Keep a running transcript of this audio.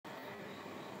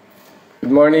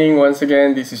Good morning once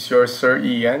again. This is your Sir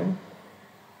Ian.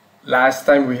 Last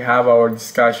time we have our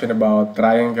discussion about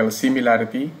triangle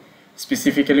similarity.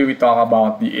 Specifically, we talk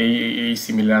about the AAA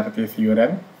similarity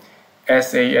theorem,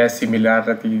 SAS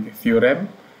similarity theorem,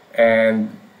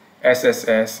 and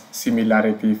SSS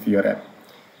similarity theorem.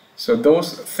 So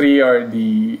those three are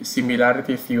the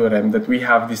similarity theorem that we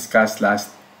have discussed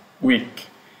last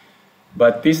week.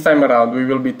 But this time around, we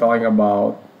will be talking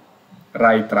about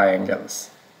right triangles.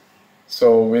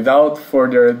 So without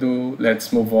further ado,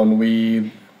 let's move on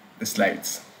with the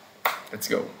slides. Let's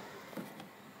go.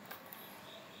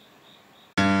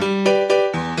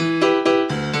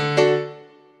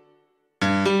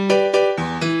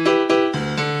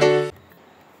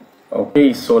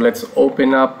 Okay, so let's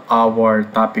open up our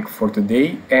topic for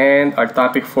today. And our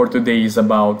topic for today is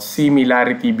about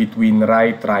similarity between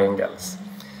right triangles.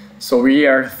 So we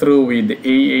are through with the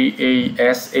AAA,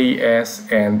 SAS,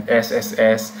 and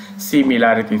SSS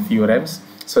similarity theorems.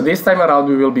 So this time around,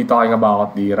 we will be talking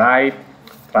about the right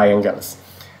triangles.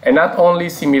 And not only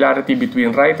similarity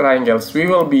between right triangles, we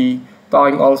will be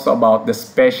talking also about the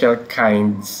special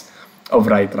kinds of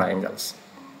right triangles.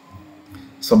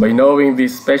 So by knowing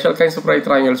these special kinds of right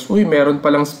triangles, meron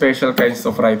palang special kinds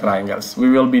of right triangles. We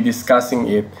will be discussing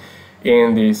it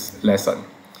in this lesson.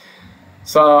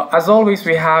 So as always,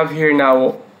 we have here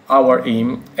now our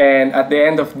aim, and at the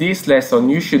end of this lesson,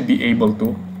 you should be able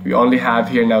to, we only have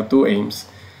here now two aims,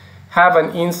 have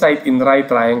an insight in right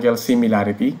triangle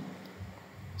similarity.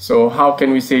 So how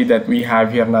can we say that we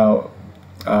have here now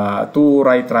two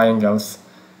right triangles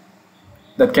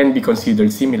that can be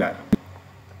considered similar?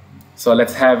 So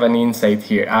let's have an insight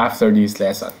here after this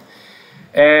lesson.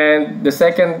 And the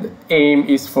second aim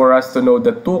is for us to know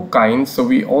the two kinds. So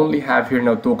we only have here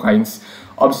now two kinds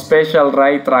of special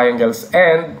right triangles.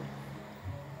 And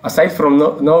aside from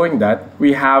knowing that,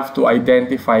 we have to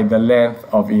identify the length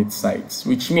of its sides.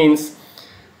 Which means,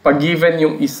 pag given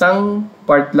yung isang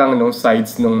part lang ng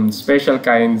sides ng special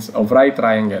kinds of right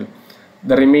triangle,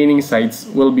 the remaining sides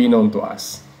will be known to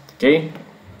us. Okay?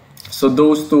 So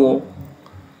those two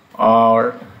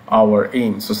are our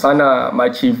aim. So sana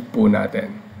ma-achieve po natin.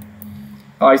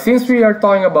 Okay, since we are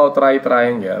talking about right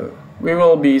triangle, we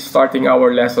will be starting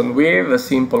our lesson with a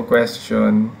simple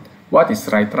question. What is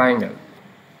right triangle?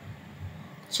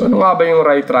 So ano nga ba yung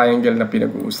right triangle na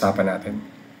pinag-uusapan natin?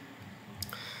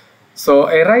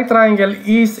 So a right triangle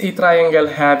is a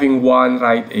triangle having one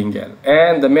right angle.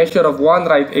 And the measure of one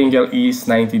right angle is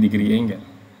 90-degree angle.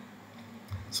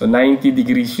 So 90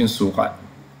 degrees yung sukat.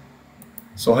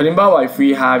 So halimbawa, if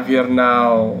we have here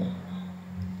now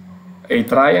a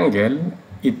triangle,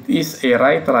 it is a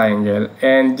right triangle,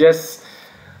 and just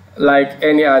like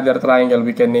any other triangle,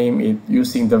 we can name it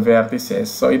using the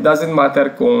vertices. So it doesn't matter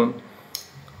kung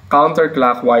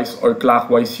counterclockwise or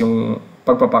clockwise yung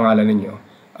pagpapangalan ninyo,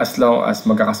 as long as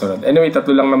magkakasunod. Anyway,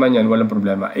 tatlo lang naman yan, walang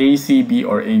problema. A, C, B,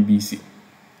 or A, B, C.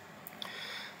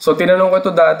 So tinanong ko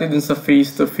ito dati dun sa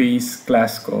face-to-face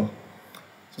class ko.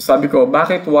 So sabi ko,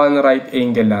 bakit one right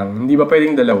angle lang? Hindi ba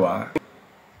pwedeng dalawa?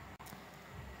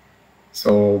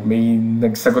 So may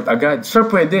nagsagot agad, sure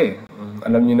pwede.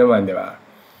 Alam niyo naman, di ba?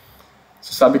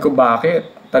 So sabi ko,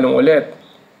 bakit? Tanong ulit,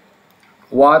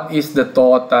 what is the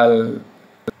total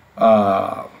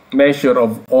measure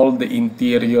of all the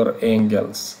interior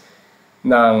angles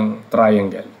ng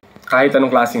triangle? Kahit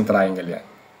anong klaseng triangle yan.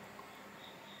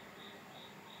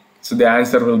 So the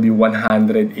answer will be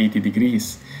 180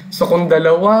 degrees. So kung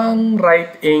dalawang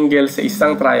right angle sa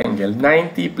isang triangle,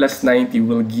 90 plus 90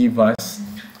 will give us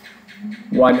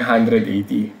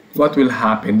 180. What will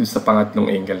happen dun sa pangatlong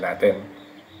angle natin?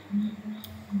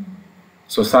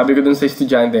 So sabi ko dun sa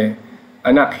estudyante,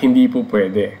 anak, hindi po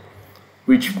pwede.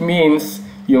 Which means,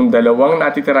 yung dalawang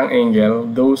natitirang angle,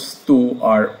 those two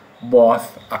are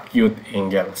both acute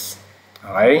angles.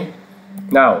 Okay?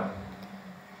 Now,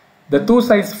 the two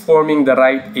sides forming the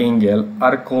right angle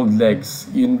are called legs.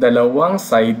 Yung dalawang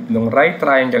side ng right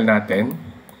triangle natin,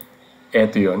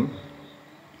 eto yun,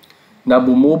 na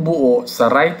bumubuo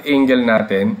sa right angle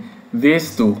natin,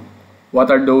 these two. What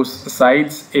are those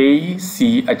sides? A,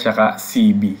 C, at saka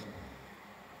CB.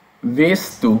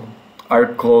 These two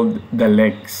are called the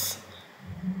legs.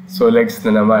 So legs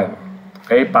na naman.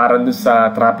 Okay, para dun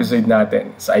sa trapezoid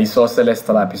natin, sa isosceles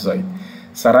trapezoid.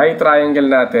 Sa right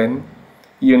triangle natin,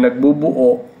 yung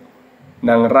nagbubuo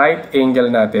ng right angle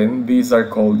natin, these are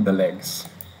called the legs.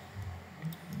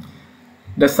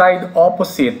 The side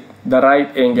opposite the right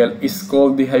angle is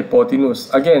called the hypotenuse.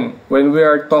 Again, when we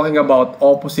are talking about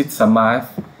opposite sa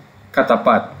math,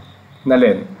 katapat.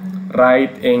 Nalin? Right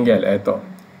angle, eto.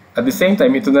 At the same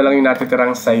time, ito na lang yung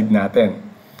natitirang side natin.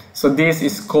 So this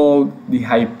is called the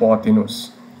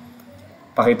hypotenuse.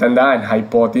 Pakitandaan,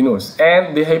 hypotenuse.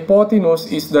 And the hypotenuse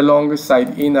is the longest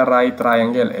side in a right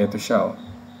triangle. Ito siya.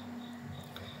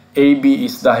 AB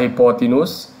is the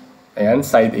hypotenuse. Ayan,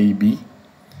 side AB.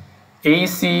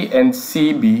 AC and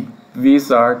CB,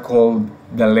 these are called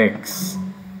the legs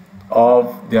of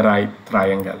the right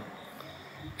triangle.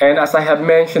 And as I have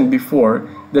mentioned before,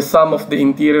 the sum of the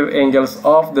interior angles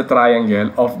of the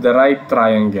triangle, of the right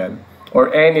triangle,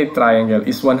 or any triangle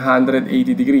is 180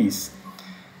 degrees.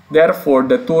 Therefore,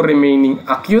 the two remaining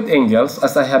acute angles,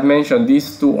 as I have mentioned,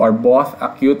 these two are both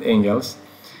acute angles,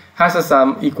 has a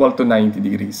sum equal to 90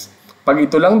 degrees. Pag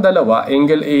ito lang dalawa,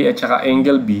 angle A at saka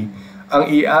angle B, ang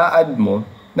i-add mo,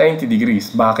 90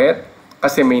 degrees. Bakit?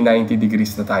 Kasi may 90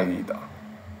 degrees na tayo dito.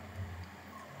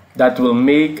 That will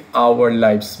make our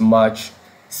lives much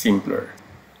simpler.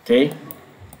 Okay?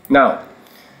 Now,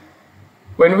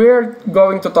 when we're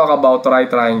going to talk about right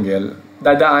triangle,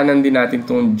 dadaanan din natin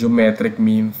itong geometric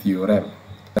mean theorem.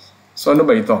 So ano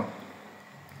ba ito?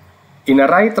 In a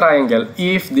right triangle,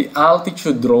 if the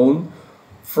altitude drawn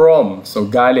from, so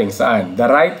galing saan? The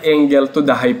right angle to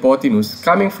the hypotenuse,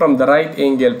 coming from the right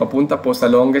angle papunta po sa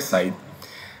longest side,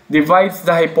 divides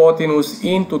the hypotenuse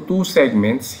into two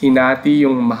segments, hinati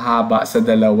yung mahaba sa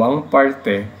dalawang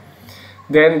parte,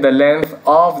 then the length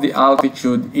of the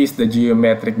altitude is the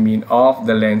geometric mean of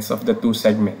the lengths of the two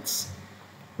segments.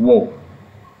 Wow!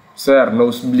 Sir,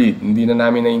 nosebleed. Hindi na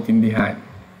namin naintindihan.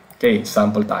 Okay,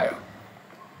 sample tayo.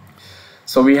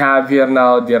 So we have here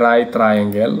now the right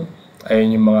triangle.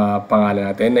 Ayun yung mga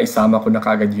pangalan natin. Naisama ko na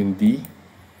kagad yung D.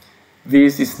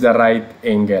 This is the right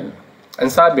angle. Ang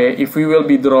sabi, if we will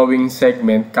be drawing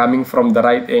segment coming from the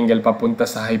right angle papunta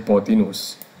sa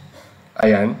hypotenuse.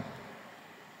 Ayan.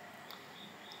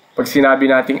 Pag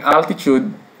sinabi nating altitude,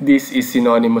 this is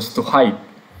synonymous to height.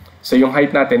 So yung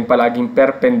height natin palaging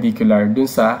perpendicular dun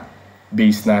sa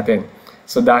base natin.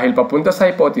 So dahil papunta sa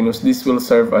hypotenuse, this will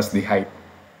serve as the height.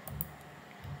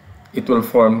 It will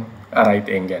form a right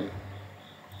angle.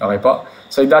 Okay po?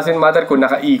 So it doesn't matter kung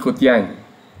nakaikot yan.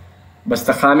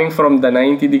 Basta coming from the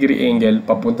 90 degree angle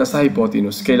papunta sa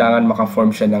hypotenuse, kailangan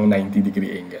maka-form siya ng 90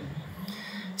 degree angle.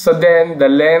 So then, the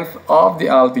length of the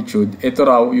altitude, ito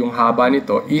raw yung haba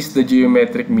nito, is the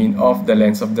geometric mean of the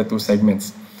lengths of the two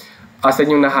segments. Asan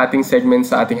yung nahating segment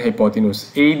sa ating hypotenuse?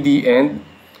 AD and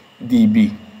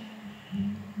DB.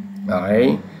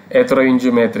 Okay? Ito raw yung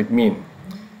geometric mean.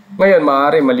 Ngayon,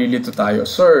 maaari malilito tayo.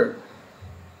 Sir,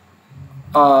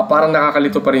 parang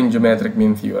nakakalito pa rin yung geometric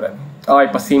mean theorem.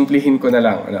 Okay, pasimplihin ko na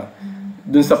lang.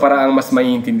 Dun sa paraang mas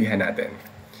maiintindihan natin.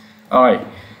 Okay.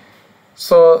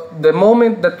 So, the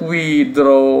moment that we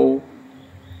draw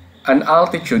an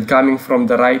altitude coming from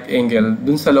the right angle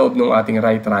dun sa loob ng ating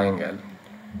right triangle,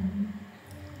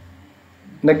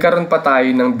 nagkaroon pa tayo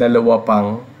ng dalawa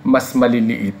pang mas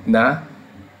maliliit na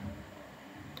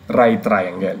right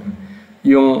triangle.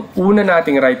 Yung una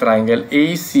nating right triangle,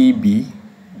 ACB,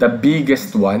 the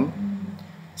biggest one,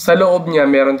 sa loob niya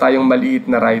meron tayong maliit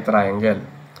na right triangle,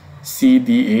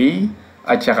 CDA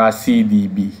at saka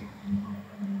CDB.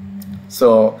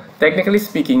 So, technically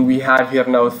speaking, we have here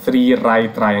now three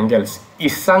right triangles.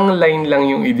 Isang line lang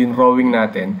yung idinrawing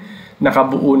natin,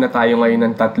 nakabuo na tayo ngayon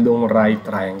ng tatlong right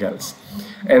triangles.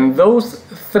 And those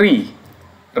three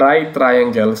right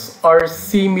triangles are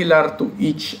similar to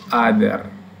each other.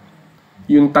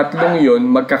 Yung tatlong yon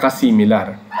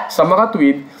magkakasimilar. Sa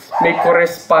makatwid, may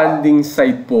corresponding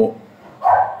side po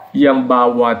yung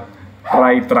bawat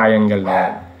right triangle na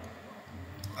yan.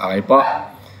 Okay po?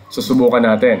 Susubukan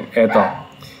natin. Ito.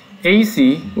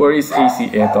 AC, where is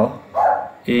AC? Ito.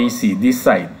 AC, this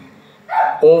side.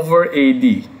 Over AD.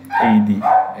 AD.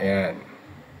 Ayan.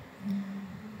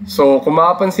 So, kung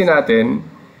mapapansin natin,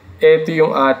 ito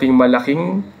yung ating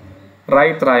malaking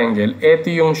right triangle. Ito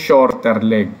yung shorter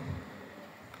leg.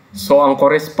 So, ang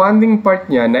corresponding part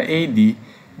niya na AD,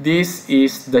 this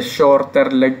is the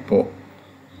shorter leg po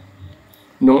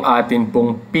nung atin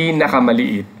pong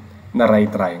pinakamaliit na right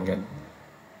triangle.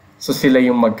 So, sila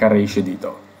yung magka-ratio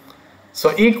dito. So,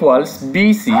 equals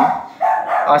BC.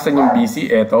 Asan yung BC?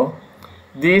 Ito.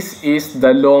 This is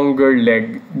the longer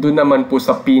leg. Doon naman po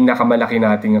sa pinakamalaki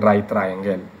nating right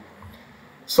triangle.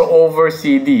 So, over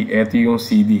CD. Ito yung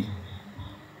CD.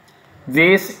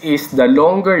 This is the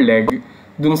longer leg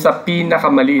dun sa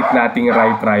pinakamaliit nating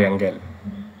right triangle.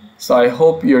 So, I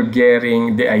hope you're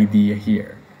getting the idea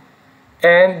here.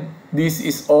 And this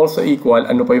is also equal,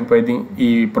 ano pa yung pwedeng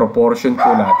i-proportion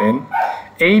po natin?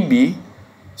 AB.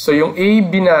 So, yung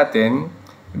AB natin,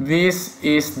 this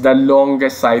is the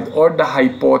longest side or the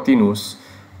hypotenuse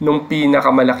nung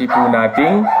pinakamalaki po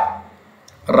nating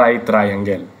right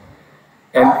triangle.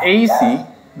 And AC,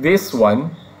 this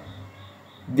one,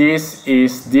 this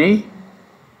is the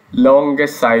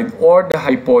longest side or the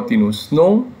hypotenuse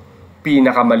nung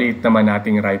pinakamaliit naman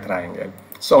nating right triangle.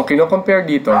 So, ang kino-compare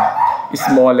dito,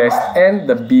 smallest and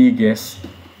the biggest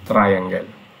triangle.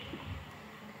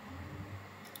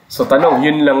 So, tanong,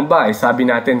 yun lang ba? Sabi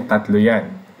natin, tatlo yan.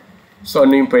 So,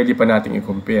 ano yung pwede pa nating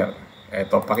i-compare?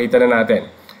 Eto, pakita na natin.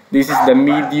 This is the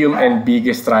medium and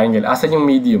biggest triangle. Asan yung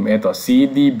medium? Eto,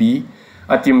 CDB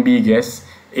at yung biggest,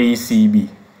 ACB.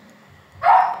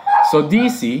 So,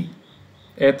 DC,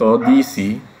 eto,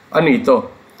 DC, ano ito?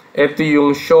 Ito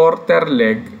yung shorter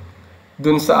leg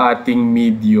dun sa ating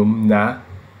medium na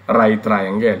right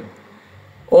triangle.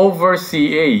 Over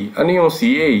CA. Ano yung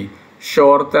CA?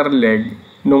 Shorter leg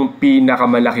nung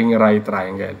pinakamalaking right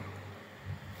triangle.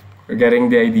 You're getting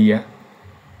the idea?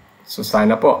 So,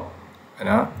 sana po.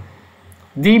 Ano?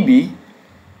 DB,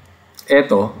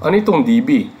 eto, ano itong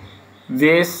DB?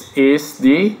 This is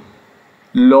the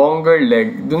longer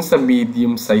leg dun sa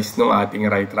medium size ng ating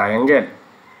right triangle.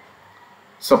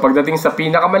 So, pagdating sa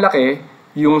pinakamalaki,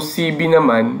 yung CB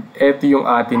naman, ito yung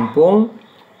atin pong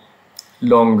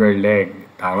longer leg.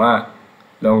 Tama.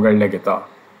 Longer leg ito.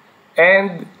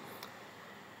 And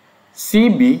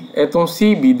CB, etong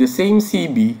CB, the same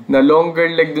CB na longer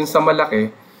leg dun sa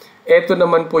malaki, ito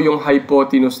naman po yung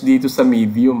hypotenuse dito sa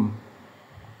medium.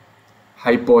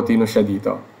 Hypotenuse siya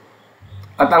dito.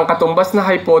 At ang katumbas na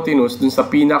hypotenuse dun sa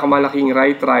pinakamalaking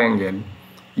right triangle,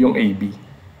 yung AB.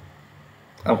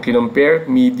 Ang kinompare,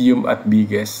 medium at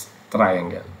biggest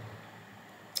triangle.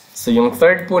 So, yung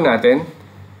third po natin,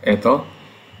 ito,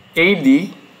 AD,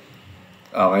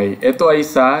 okay, ito ay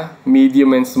sa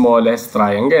medium and smallest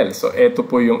triangle. So, ito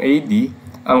po yung AD,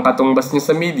 ang katumbas niya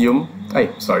sa medium,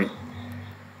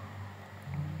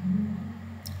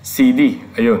 CD,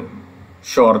 ayun,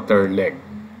 shorter leg.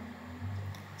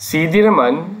 CD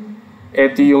naman,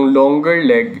 ito yung longer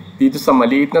leg dito sa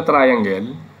maliit na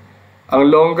triangle. Ang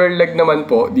longer leg naman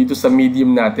po dito sa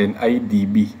medium natin ay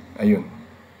DB. Ayun.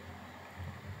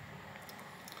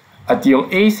 At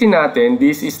yung AC natin,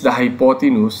 this is the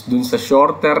hypotenuse dun sa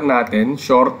shorter natin,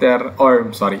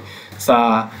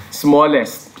 sa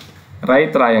smallest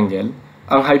right triangle.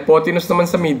 Ang hypotenuse naman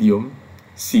sa medium,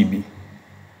 CB.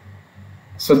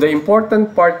 So the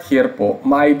important part here po,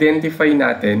 ma-identify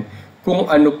natin kung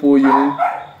ano po yung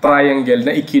triangle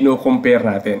na ikino-compare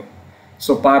natin.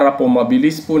 So para po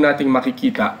mabilis po nating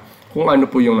makikita kung ano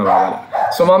po yung nawawala.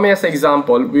 So mamaya sa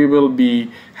example, we will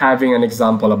be having an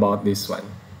example about this one.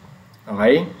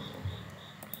 Okay?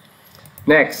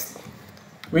 Next,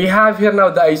 we have here now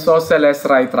the isosceles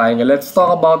right triangle. Let's talk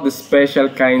about the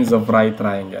special kinds of right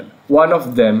triangle. One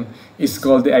of them is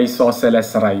called the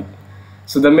isosceles right.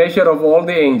 So the measure of all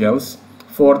the angles,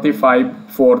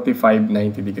 45, 45,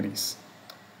 90 degrees.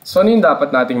 So ano yung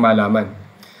dapat nating malaman?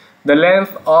 The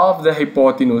length of the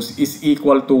hypotenuse is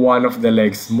equal to one of the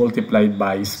legs multiplied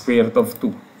by square root of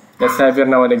 2. Let's have here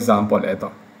now an example.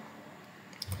 Ito.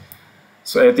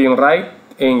 So, ito yung right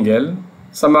angle.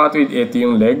 Sa mga tuwid, ito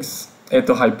yung legs.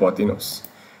 Ito hypotenuse.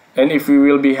 And if we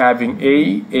will be having A,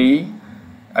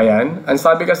 ayan. Ang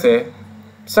sabi kasi,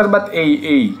 sir, ba't A?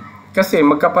 Kasi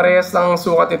magkaparehas ng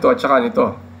sukat ito at saka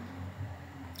nito.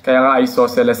 Kaya nga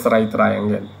isosceles right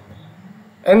triangle.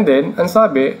 And then, ang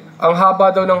sabi, ang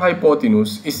haba daw ng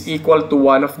hypotenuse is equal to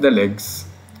one of the legs.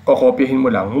 Kokopyahin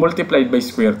mo lang, multiplied by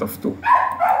square root of 2.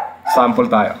 Sample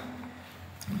tayo.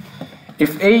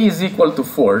 If A is equal to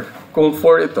 4, kung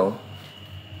 4 ito,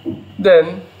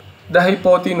 then, the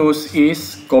hypotenuse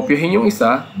is, kopyahin yung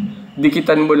isa,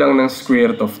 dikitan mo lang ng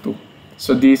square root of 2.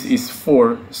 So, this is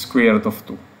 4 square root of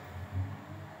 2.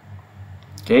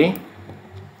 Okay?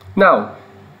 Now,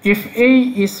 if A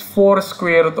is 4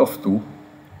 square root of 2,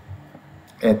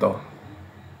 eto.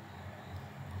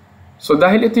 So,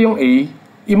 dahil ito yung A,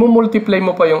 i-multiply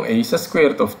mo pa yung A sa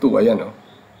square root of 2. Ayan, o.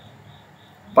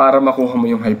 Para makuha mo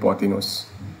yung hypotenuse.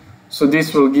 So, this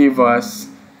will give us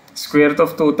square root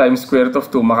of 2 times square root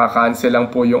of 2. Makakancel lang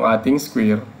po yung ating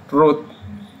square root.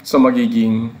 So,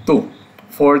 magiging 2.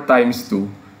 4 times 2.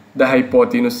 The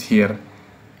hypotenuse here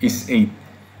is 8.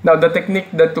 Now, the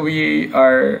technique that we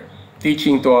are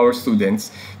teaching to our students,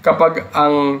 kapag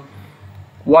ang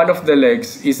one of the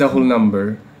legs is a whole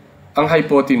number, ang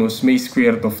hypotenuse may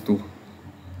square root of 2.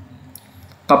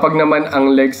 Kapag naman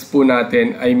ang legs po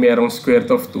natin ay merong square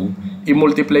root of 2,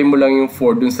 i-multiply mo lang yung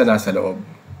 4 dun sa nasa loob.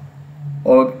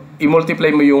 O i-multiply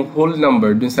mo yung whole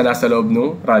number dun sa nasa loob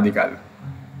ng radical.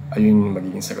 Ayun yung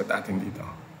magiging sagot natin dito.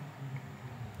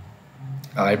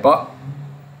 Okay po?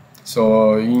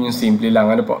 So, yun yung simple lang.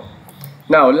 Ano po?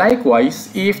 Now, likewise,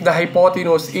 if the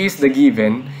hypotenuse is the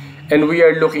given, and we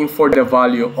are looking for the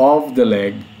value of the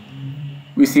leg,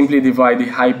 we simply divide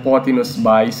the hypotenuse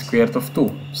by square root of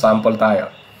 2. Sample tayo.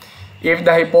 If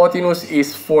the hypotenuse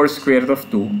is 4 square root of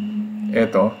 2,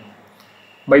 ito,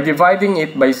 by dividing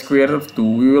it by square root of 2,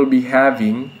 we will be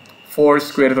having 4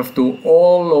 square root of 2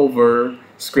 all over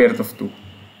square root of 2.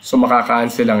 So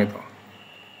makaka-cancel lang ito.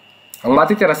 Ang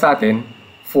matitira sa atin,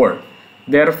 4.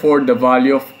 Therefore, the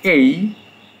value of A,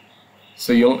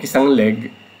 so yung isang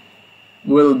leg,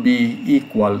 will be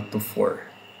equal to 4.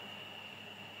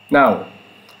 Now,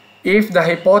 if the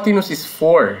hypotenuse is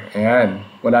 4, ayan,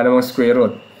 wala namang square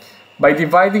root. By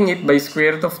dividing it by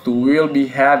square root of 2, we will be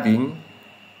having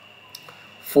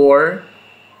 4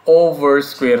 over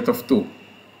square root of 2.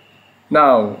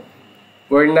 Now,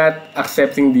 we're not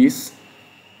accepting this.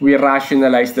 We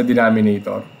rationalize the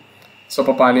denominator. So,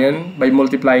 paano yun? By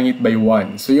multiplying it by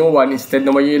 1. So, yung 1, instead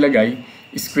naman yung ilagay,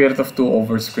 is square root of 2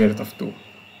 over square root of 2.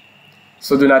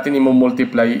 So, doon natin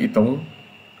i-multiply itong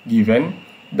given.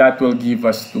 That will give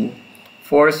us 2.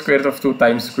 4 square root of 2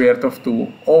 times square root of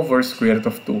 2 over square root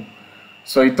of 2.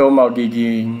 So, ito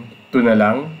magiging 2 na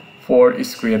lang. 4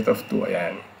 is square root of 2.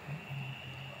 Ayan.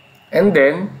 And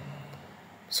then,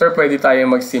 sir, pwede tayo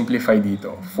mag-simplify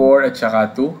dito. 4 at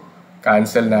saka 2.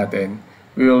 Cancel natin.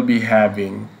 We will be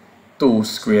having 2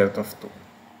 square root of 2.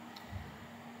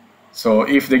 So,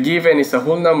 if the given is a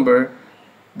whole number,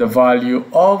 the value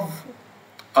of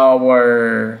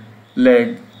our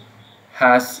leg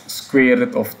has square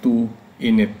root of 2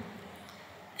 in it.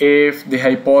 If the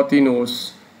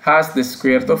hypotenuse has the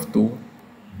square root of 2,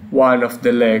 one of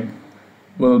the leg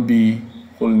will be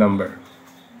whole number.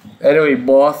 Anyway,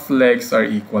 both legs are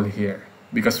equal here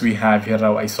because we have here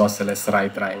our isosceles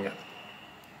right triangle.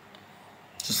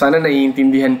 So sana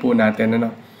naiintindihan po natin,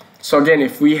 ano? So again,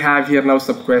 if we have here now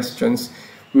some questions,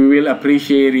 we will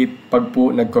appreciate it pag po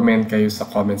nag-comment kayo sa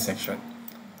comment section.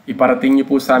 Iparating niyo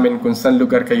po sa amin kung saan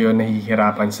lugar kayo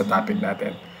nahihirapan sa topic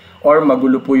natin. Or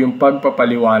magulo po yung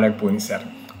pagpapaliwanag po ni Sir.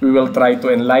 We will try to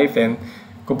enlighten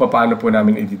kung paano po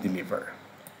namin i-deliver.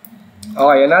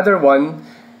 Okay, another one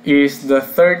is the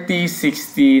 30,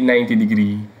 60, 90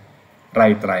 degree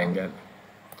right triangle.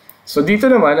 So dito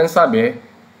naman, ang sabi,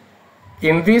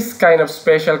 in this kind of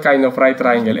special kind of right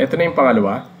triangle, ito na yung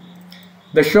pangalawa,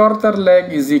 the shorter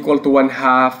leg is equal to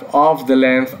 1/2 of the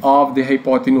length of the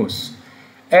hypotenuse.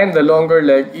 And the longer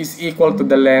leg is equal to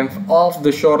the length of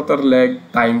the shorter leg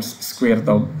times square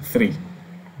root of 3.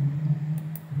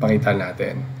 Pakita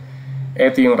natin.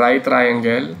 Ito yung right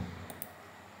triangle.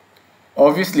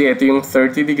 Obviously, ito yung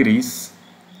 30 degrees.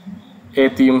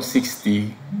 Ito yung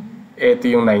 60.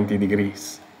 Ito yung 90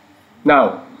 degrees.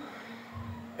 Now,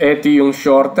 ito yung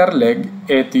shorter leg,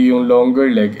 ito yung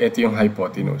longer leg, ito yung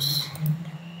hypotenuse.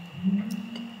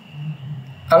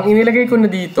 Ang inilagay ko na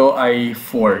dito ay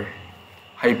 4,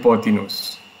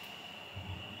 hypotenuse.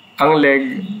 Ang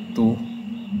leg, 2.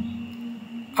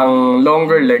 Ang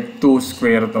longer leg, 2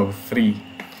 square root of 3.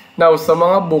 Now, sa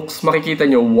mga books, makikita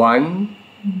nyo 1,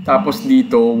 tapos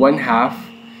dito 1/2,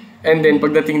 and then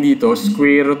pagdating dito,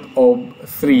 square root of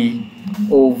 3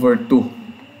 over 2.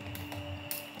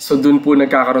 So, dun po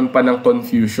nagkakaroon pa ng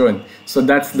confusion. So,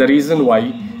 that's the reason why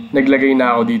naglagay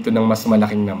na ako dito ng mas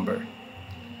malaking number.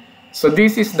 So,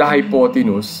 this is the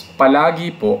hypotenuse. Palagi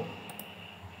po,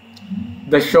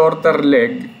 the shorter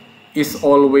leg is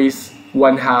always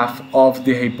 1/2 of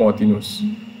the hypotenuse.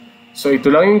 So,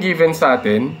 ito lang yung given sa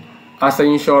atin. Asa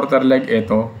yung shorter leg?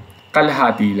 Ito,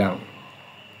 kalahati lang.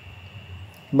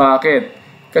 Bakit?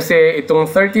 Kasi itong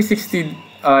 30, 60,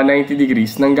 90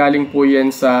 degrees, nanggaling po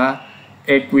yan sa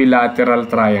equilateral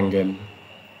triangle.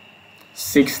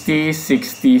 60,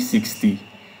 60, 60.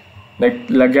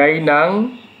 Naglagay ng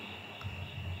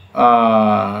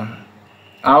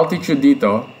altitude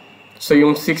dito. So,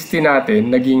 yung 60 natin,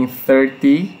 naging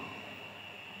 30,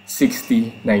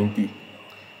 60, 90.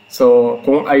 So,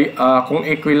 kung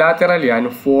equilateral yan,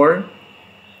 4,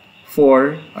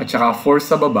 4, at saka 4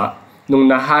 sa baba, nung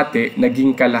nahati,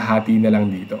 naging kalahati na lang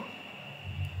dito.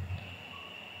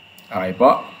 Okay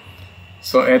po?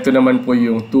 So, eto naman po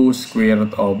yung 2 square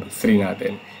root of 3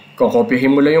 natin.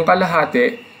 Kokopyahin mo lang yung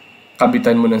kalahati,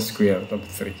 kabitan mo ng square root of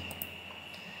 3.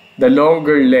 The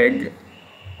longer leg,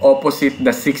 opposite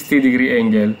the 60 degree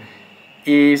angle,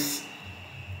 is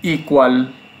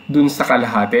equal dun sa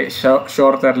kalahati,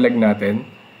 shorter leg natin,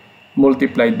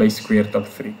 multiplied by square root of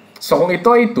 3. So, kung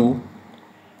ito ay 2,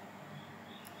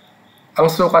 ang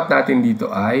sukat natin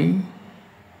dito ay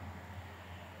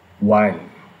 1.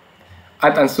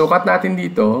 At ang sukat natin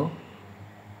dito,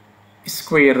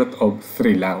 square root of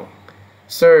 3 lang.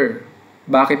 Sir,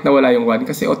 bakit nawala yung 1?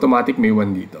 Kasi automatic may 1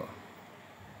 dito.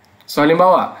 So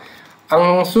halimbawa,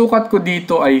 Ang sukat ko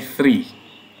dito ay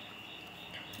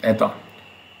 3. Eto.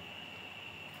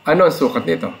 Ano ang sukat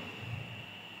nito?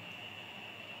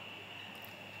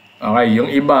 Okay, yung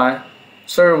iba,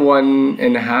 sir, 1.5.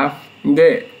 Hindi,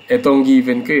 etong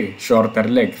given ko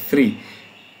shorter leg, 3.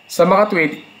 Sa mga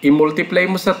tweet, i-multiply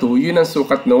mo sa 2, yun ang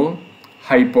sukat ng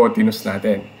hypotenuse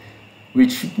natin.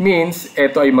 Which means,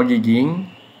 ito ay magiging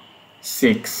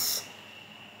 6.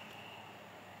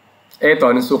 Ito,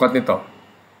 anong sukat nito?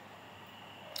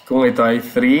 Kung ito ay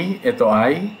 3, ito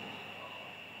ay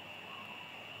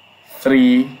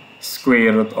 3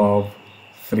 square root of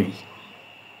 3.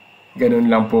 Ganun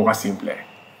lang po kasimple.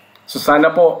 So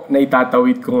sana po na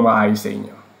itatawid kong maayos sa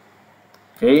inyo.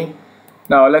 Okay?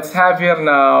 Now, let's have here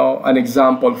now an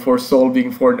example for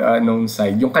solving for the unknown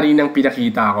side. Yung kaninang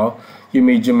pinakita ko, yung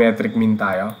may geometric mean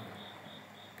tayo.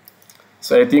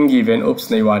 So ito yung given. Oops,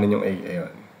 naiwanan yung A.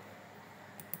 Ayun.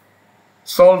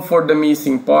 Solve for the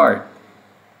missing part.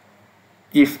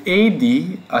 If AD,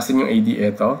 asan yung AD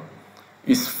ito,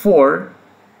 is 4,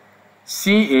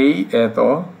 CA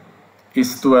ito,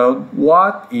 is 12,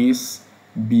 what is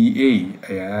BA?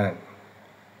 Ayan.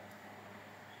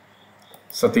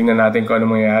 So, tingnan natin kung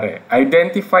ano mangyayari.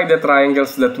 Identify the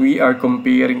triangles that we are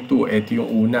comparing to. Ito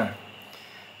yung una.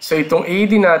 So, itong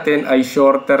AD natin ay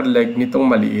shorter leg nitong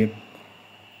maliit.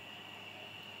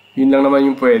 Yun lang naman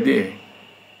yung pwede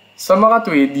Sa mga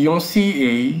tweed, yung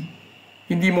CA,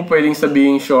 hindi mo pwedeng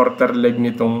sabihin shorter leg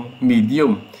nitong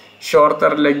medium.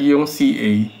 Shorter leg yung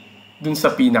CA dun sa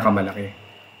pinakamalaki.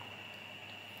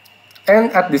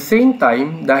 And at the same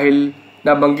time, dahil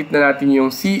nabanggit na natin yung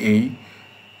CA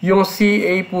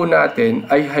po natin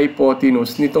ay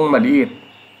hypotenuse nitong maliit.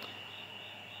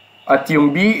 At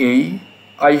yung BA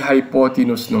ay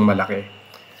hypotenuse ng malaki.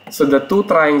 So the two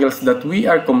triangles that we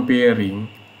are comparing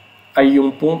ay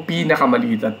yung pong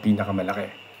pinakamaliit at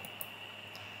pinakamalaki.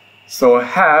 So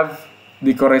have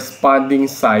the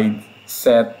corresponding side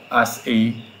set as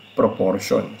a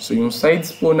proportion. So yung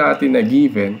sides po natin na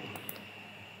given,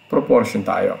 proportion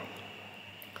tayo.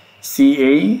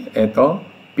 CA, ito,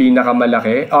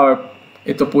 pinakamalaki, or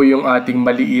ito po yung ating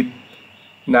maliit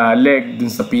na leg dun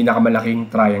sa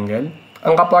pinakamalaking triangle.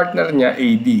 Ang kapartner niya,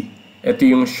 AD. Ito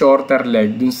yung shorter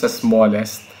leg dun sa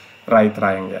smallest right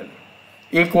triangle.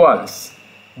 Equals,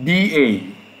 BA,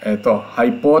 ito,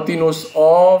 hypotenuse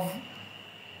of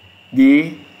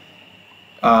the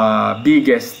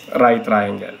biggest right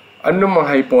triangle. Ano namang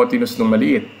hypotenuse ng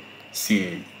maliit?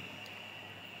 CA.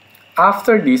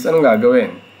 After this, anong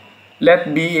gagawin?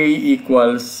 Let BA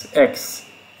equals X.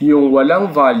 Yung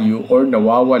walang value or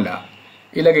nawawala,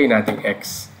 ilagay natin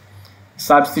X.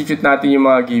 Substitute natin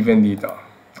yung mga given dito.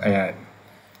 Ayan.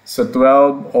 So,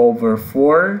 12 over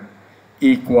 4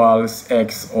 equals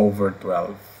X over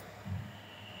 12.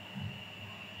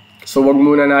 So, wag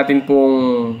muna natin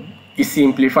pong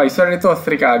i-simplify. Sir, ito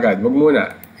 3 kaagad. Wag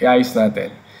muna. I-ayos natin.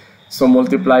 So,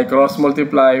 multiply,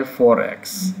 cross-multiply,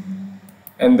 4X.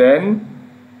 And then,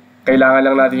 kailangan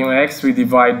lang natin yung X. We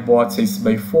divide both sides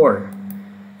by 4.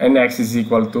 And X is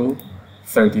equal to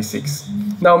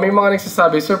 36. Now, may mga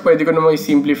nagsasabi, sir, pwede ko naman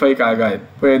i-simplify kaagad.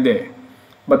 Pwede.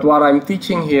 But what I'm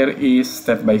teaching here is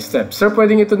step by step. Sir,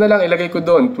 pwedeng ito na lang. Ilagay ko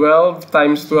doon. 12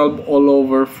 times 12 all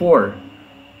over 4.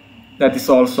 That is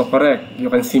also correct. You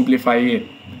can simplify it.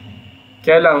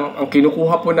 Kaya lang, ang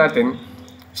kinukuha po natin,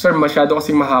 sir, masyado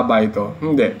kasing mahaba ito.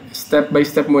 Hindi. Step by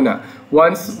step muna.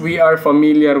 Once we are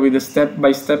familiar with the step by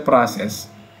step process,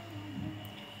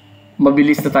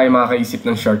 mabilis na tayo makakaisip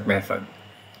ng short method.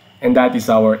 And that is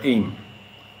our aim.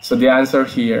 So the answer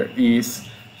here is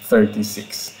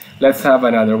 36. Let's have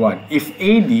another one. If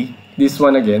AD, this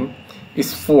one again,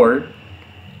 is 4.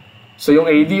 So yung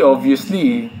AD,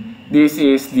 obviously, this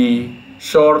is the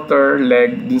shorter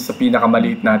leg dun sa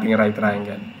pinakamaliit nating right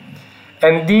triangle.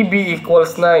 And DB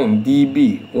equals 9.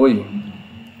 DB. Uy.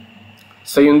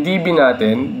 So yung DB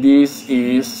natin, this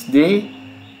is the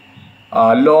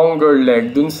longer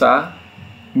leg dun sa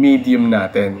medium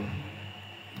natin.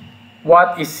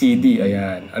 What is CD?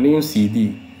 Ayan. Ano yung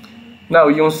CD? Now,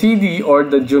 yung CD or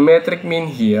the geometric mean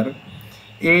here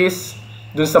is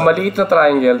dun sa maliit na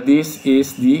triangle, this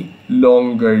is the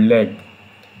longer leg.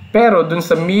 Pero dun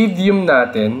sa medium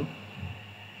natin,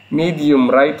 medium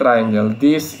right triangle,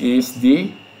 this is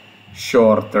the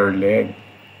shorter leg.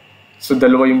 So,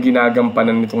 dalawa yung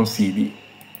ginagampanan nitong CD.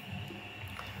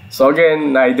 So,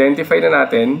 again, na-identify na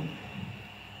natin,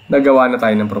 nagawa na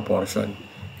tayo ng proportion.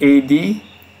 AD,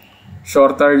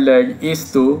 shorter leg is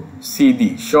to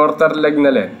CD. Shorter leg na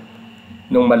rin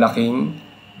nung malaking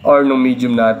or nung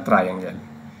medium na triangle.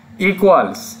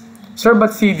 Equals. Sir, but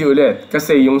CD ulit?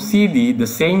 Kasi yung CD, the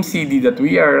same CD that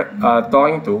we are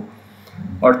talking to,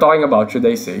 or talking about, should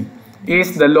I say,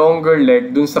 is the longer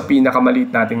leg dun sa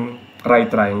pinakamaliit nating right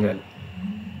triangle.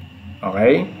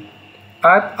 Okay?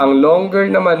 At ang longer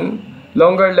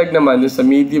leg naman dun sa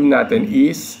medium natin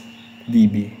is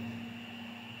DB.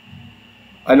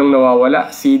 Anong nawawala?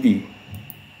 CD.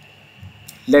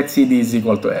 Let CD is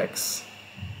equal to X.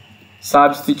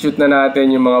 Substitute na natin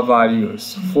yung mga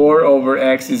values. 4 over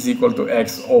X is equal to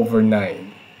X over 9.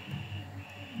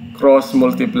 Cross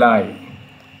multiply.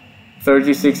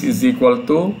 36 is equal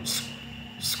to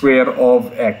square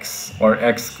of X or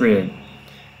X squared.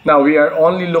 Now we are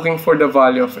only looking for the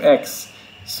value of X.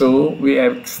 So we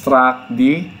extract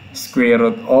the square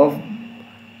root of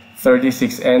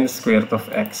 36 and square root of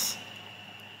X.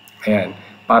 Ayan.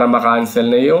 Para makancel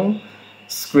na yung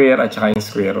square at saka yung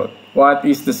square root. What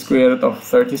is the square root of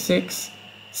 36?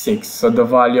 6. So the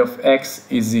value of X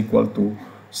is equal to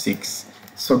 6.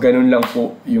 So ganun lang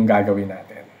po yung gagawin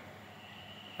natin.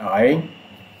 Okay?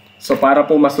 So para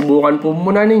po masubukan po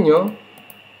muna ninyo,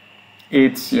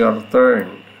 it's your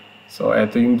turn. So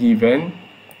ito yung given.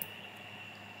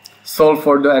 Solve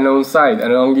for the unknown side.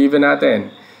 Ano ang given natin?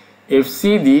 If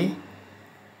CD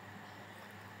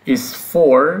is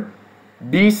 4,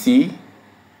 BC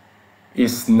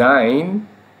is 9,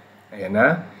 ayan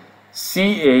na,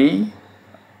 CA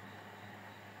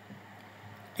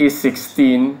is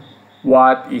 16,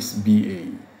 what is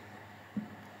BA?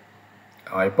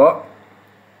 Okay po.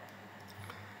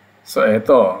 So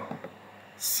ito,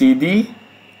 CD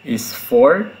is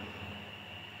 4,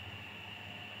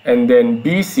 and then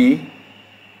BC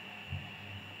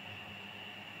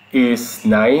is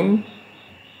 9,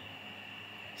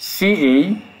 CA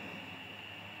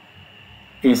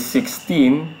is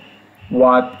 16,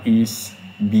 what is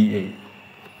BA?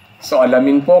 So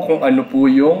alamin po kung ano po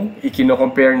yung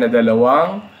ikino-compare na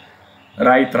dalawang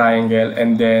right triangle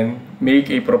and then make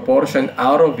a proportion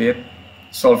out of it,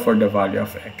 solve for the value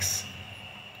of X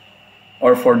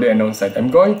or for the unknown side. I'm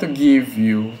going to give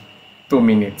you 2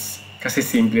 minutes kasi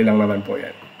simple lang naman po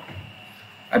yan.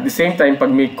 At the same time, pag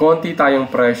may konti tayong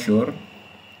pressure,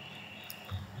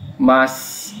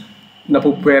 mas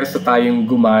napupwersa tayong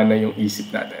gumana yung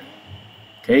isip natin.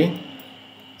 Okay?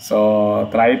 So,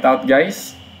 try it out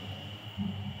guys.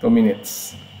 2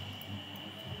 minutes.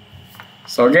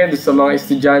 So again, sa mga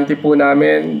estudyante po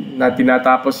namin na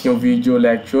tinatapos yung video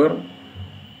lecture,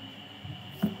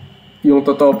 yung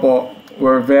totoo po,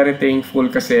 we're very thankful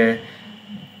kasi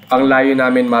ang layo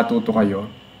namin matuto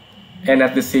kayo. And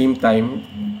at the same time,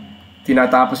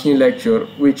 tinatapos yung lecture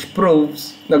which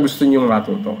proves na gusto nyong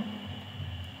matuto.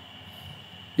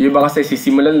 Yung iba kasi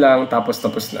sisimulan lang tapos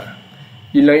na.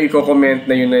 Yun lang i-comment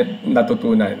na yun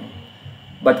natutunan.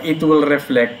 But it will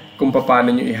reflect kung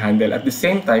paano nyo i-handle. At the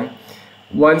same time,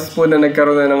 once po na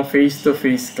nagkaroon na ng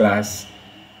face-to-face class,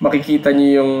 makikita nyo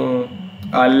yung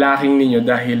lacking ninyo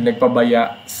dahil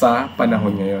nagpabaya sa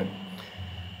panahon ngayon.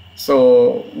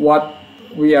 So, what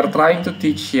we are trying to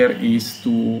teach here is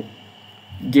to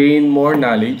gain more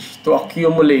knowledge, to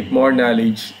accumulate more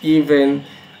knowledge even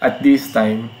at this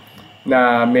time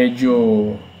na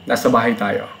medyo nasa bahay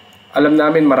tayo. Alam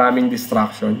namin maraming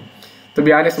distraction. To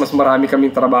be honest, mas marami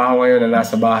kaming trabaho ngayon na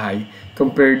nasa bahay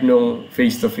compared nung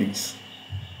face-to-face.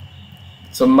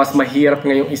 So, mas mahirap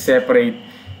ngayong i-separate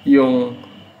yung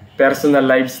personal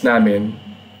lives namin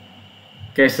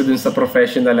kaysa dun sa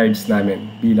professional lives namin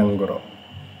bilang guro.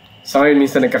 Sa ngayon,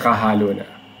 minsan nagkakahalo na.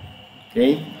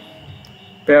 Okay?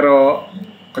 Pero,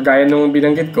 kagaya nung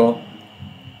binanggit ko,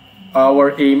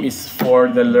 our aim is for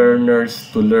the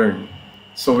learners to learn.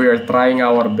 So, we are trying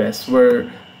our best.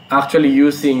 We're actually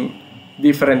using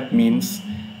different means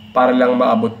para lang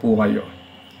maabot po kayo.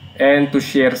 And to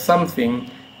share something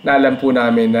na alam po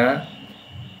namin na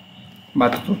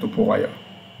matututo po kayo.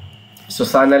 So,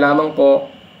 sana lamang po,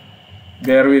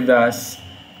 bear with us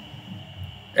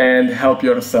and help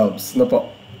yourselves. No po?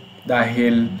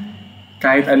 Dahil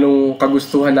kahit anong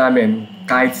kagustuhan namin,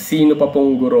 kahit sino pa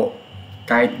pong guro,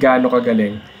 kahit gaano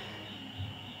kagaling,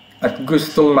 at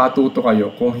gustong matuto kayo,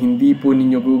 kung hindi po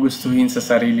ninyo gugustuhin sa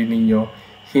sarili ninyo,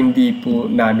 hindi po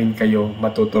namin kayo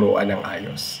matuturuan ng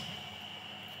ayos.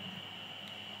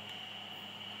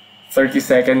 30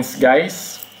 seconds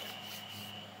guys.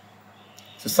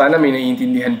 So sana may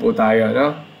naiintindihan po tayo, no?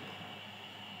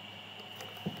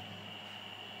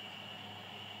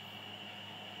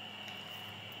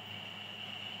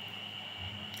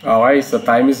 Okay, so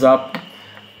time is up.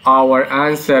 Our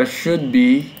answer should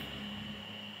be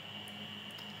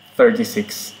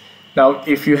 36. Now,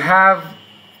 if you have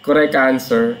correct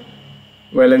answer,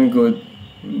 well and good,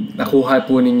 nakuha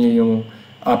po ninyo yung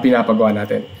pinapagawa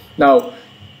natin. Now,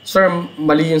 sir,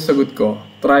 mali yung sagot ko.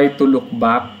 Try to look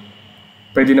back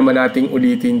pwede naman nating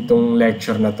ulitin tong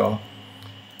lecture na to.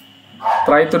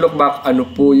 Try to look back ano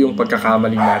po yung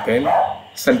pagkakamali natin,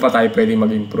 saan pa tayo pwede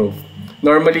mag-improve.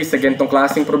 Normally, sa ganitong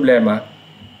klaseng problema,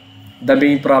 the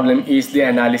main problem is the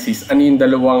analysis. Ano yung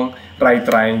dalawang right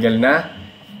triangle na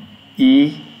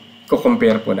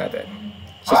i-compare po natin.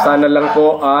 So sana lang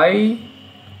po ay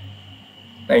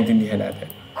naintindihan natin.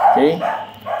 Okay?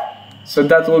 So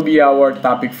that will be our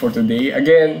topic for today.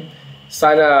 Again,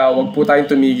 sana wag po tayong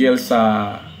tumigil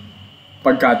sa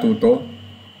pagkatuto.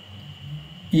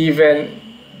 Even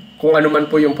kung ano man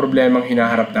po yung problemang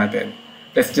hinaharap natin,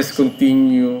 let's just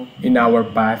continue in our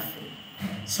path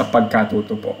sa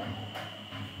pagkatuto po.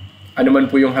 Ano man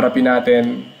po yung harapin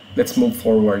natin, let's move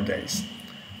forward, guys.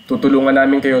 Tutulungan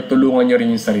namin kayo, tulungan nyo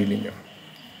rin yung sarili nyo.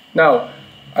 Now,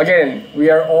 again,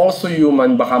 we are also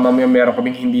human. Baka mamaya meron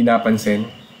kaming hindi napansin.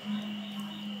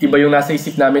 Iba yung nasa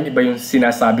isip namin, iba yung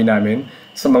sinasabi namin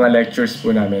sa mga lectures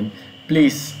po namin.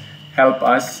 Please, help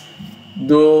us.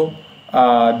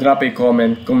 Drop a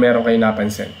comment kung meron kayo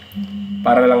napansin.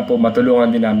 Para lang po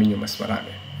matulungan din namin yung mas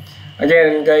marami.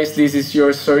 Again, guys, this is your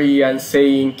Sir Ian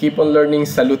saying, keep on learning.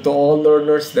 Salute to all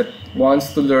learners that wants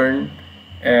to learn.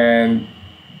 And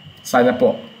sana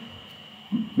po,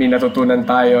 may natutunan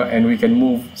tayo and we can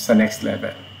move sa next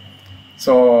level.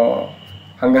 So,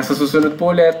 hanggang sa susunod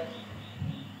po ulit,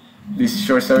 this is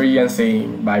your Sir Ian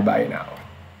saying, bye-bye now.